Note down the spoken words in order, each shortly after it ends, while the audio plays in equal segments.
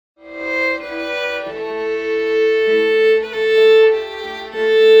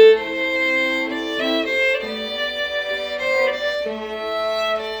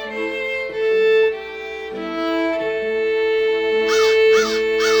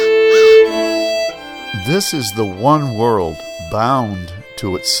This is the one world bound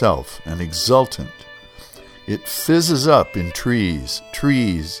to itself and exultant. It fizzes up in trees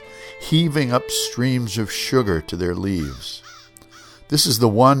heaving up streams of sugar to their leaves. This is the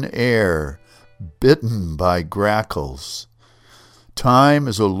one air bitten by grackles. Time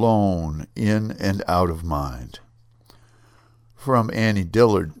is alone in and out of mind. From Annie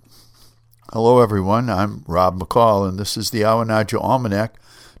Dillard. Hello everyone, I'm Rob McCall, and this is the Awanadjo Almanac,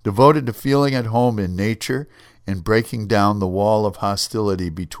 devoted to feeling at home in nature and breaking down the wall of hostility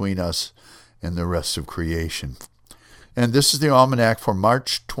between us and the rest of creation. And this is the Almanac for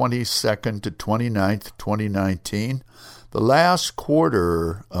March 22nd to 29th, 2019, the last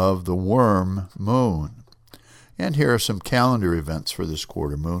quarter of the worm moon. And here are some calendar events for this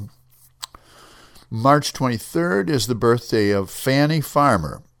quarter moon. March 23rd is the birthday of Fanny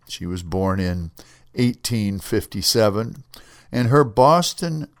Farmer. She was born in 1857, and her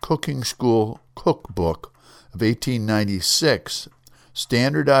Boston Cooking School cookbook of 1896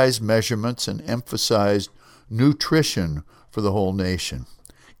 standardized measurements and emphasized nutrition for the whole nation.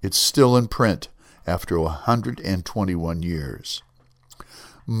 It's still in print after 121 years.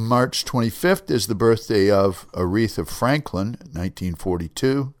 March 25th is the birthday of Aretha Franklin,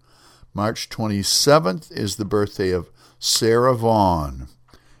 1942. March 27th is the birthday of Sarah Vaughan,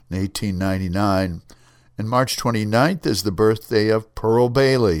 1899. And March 29th is the birthday of Pearl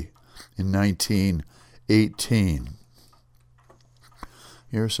Bailey in 1918.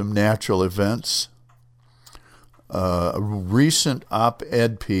 Here are some natural events. A recent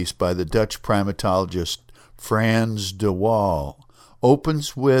op-ed piece by the Dutch primatologist Frans de Waal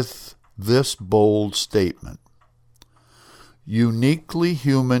opens with this bold statement: uniquely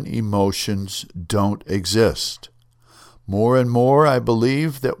human emotions don't exist. More and more, I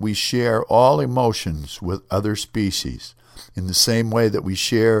believe that we share all emotions with other species in the same way that we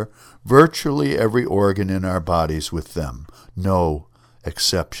share virtually every organ in our bodies with them. No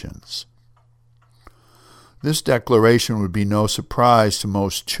exceptions. This declaration would be no surprise to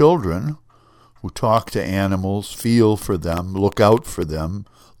most children who talk to animals, feel for them, look out for them,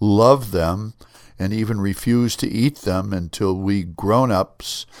 love them, and even refuse to eat them until we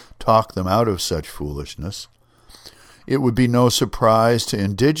grown-ups talk them out of such foolishness. It would be no surprise to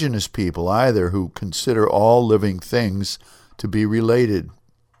indigenous people either, who consider all living things to be related.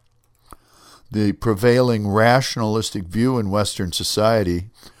 The prevailing rationalistic view in Western society,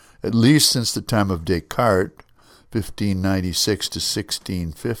 at least since the time of Descartes, 1596 to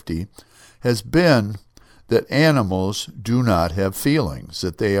 1650, has been that animals do not have feelings,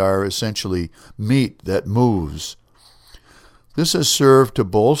 that they are essentially meat that moves. This has served to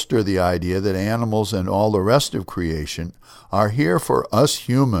bolster the idea that animals and all the rest of creation are here for us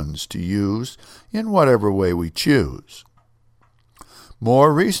humans to use in whatever way we choose.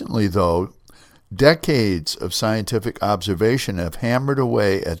 More recently, though, decades of scientific observation have hammered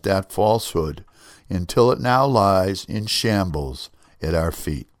away at that falsehood until it now lies in shambles at our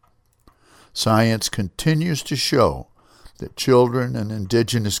feet. Science continues to show that children and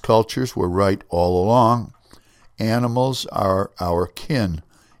indigenous cultures were right all along. Animals are our kin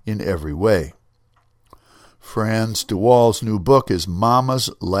in every way. Frans de Waal's new book is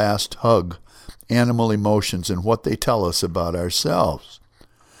Mama's Last Hug: Animal Emotions and What They Tell Us About Ourselves.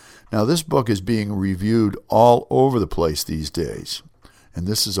 Now, this book is being reviewed all over the place these days, and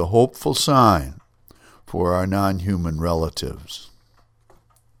this is a hopeful sign for our non-human relatives.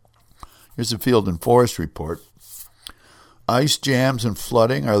 Here's a Field and Forest report. Ice jams and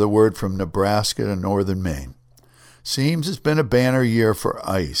flooding are the word from Nebraska to northern Maine. Seems it's been a banner year for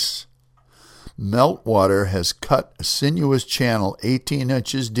ice. Meltwater has cut a sinuous channel 18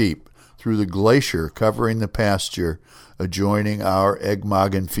 inches deep through the glacier covering the pasture adjoining our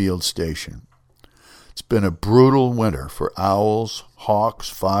Egmoggin Field Station. It's been a brutal winter for owls, hawks,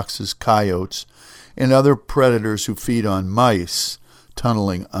 foxes, coyotes, and other predators who feed on mice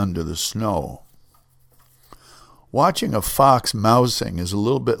tunneling under the snow. Watching a fox mousing is a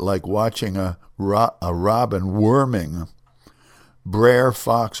little bit like watching a robin worming. Brer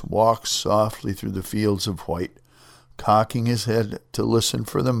Fox walks softly through the fields of white, cocking his head to listen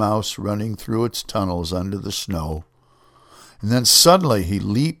for the mouse running through its tunnels under the snow. And then suddenly he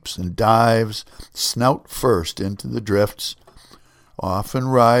leaps and dives, snout first, into the drifts, often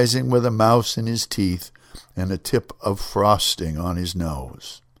rising with a mouse in his teeth and a tip of frosting on his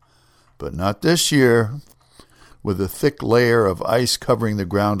nose. But not this year, with a thick layer of ice covering the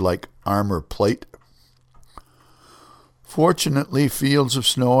ground like armor plate. Fortunately, fields of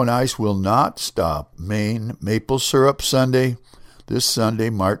snow and ice will not stop Maine Maple Syrup Sunday, this Sunday,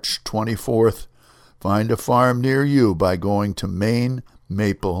 March 24th. Find a farm near you by going to Maine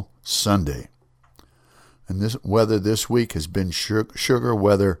Maple Sunday. And this weather this week has been sugar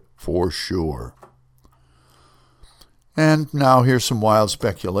weather for sure. And now here's some wild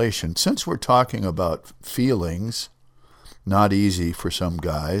speculation. Since we're talking about feelings, not easy for some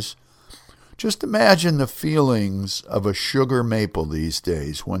guys, just imagine the feelings of a sugar maple these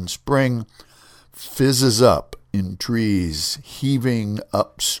days when spring fizzes up in trees, heaving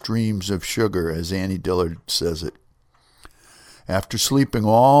up streams of sugar, as Annie Dillard says it. After sleeping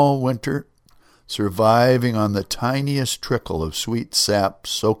all winter, surviving on the tiniest trickle of sweet sap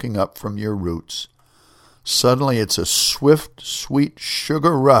soaking up from your roots, suddenly it's a swift, sweet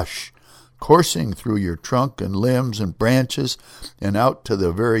sugar rush coursing through your trunk and limbs and branches and out to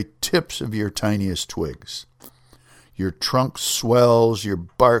the very tips of your tiniest twigs. Your trunk swells, your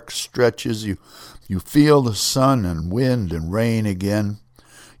bark stretches, you feel the sun and wind and rain again.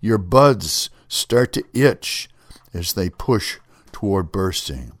 Your buds start to itch as they push toward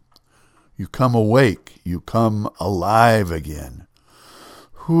bursting. You come awake, you come alive again.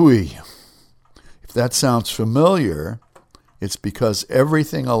 Hooey! If that sounds familiar, it's because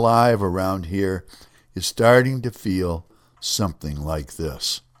everything alive around here is starting to feel something like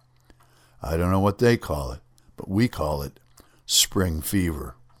this. I don't know what they call it, but we call it spring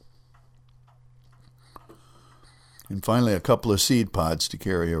fever. And finally, a couple of seed pods to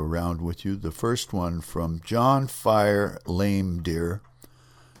carry around with you. The first one from John Fire Lame Deer,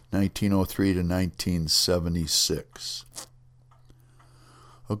 1903 to 1976.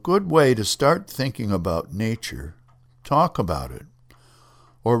 A good way to start thinking about nature, talk about it,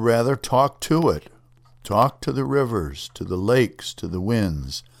 or rather talk to it. Talk to the rivers, to the lakes, to the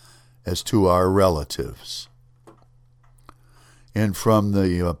winds, as to our relatives. And from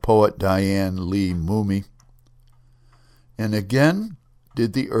the poet Diane Lee Moomey, and again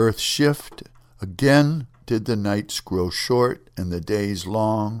did the earth shift, again did the nights grow short and the days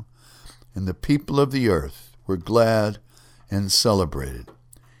long, and the people of the earth were glad and celebrated,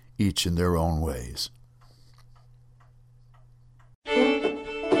 each in their own ways.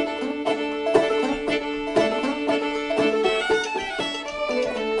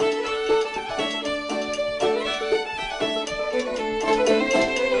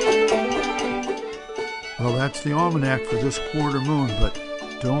 Well, that's the almanac for this quarter moon, but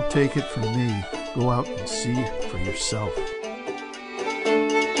don't take it from me. Go out and see for yourself.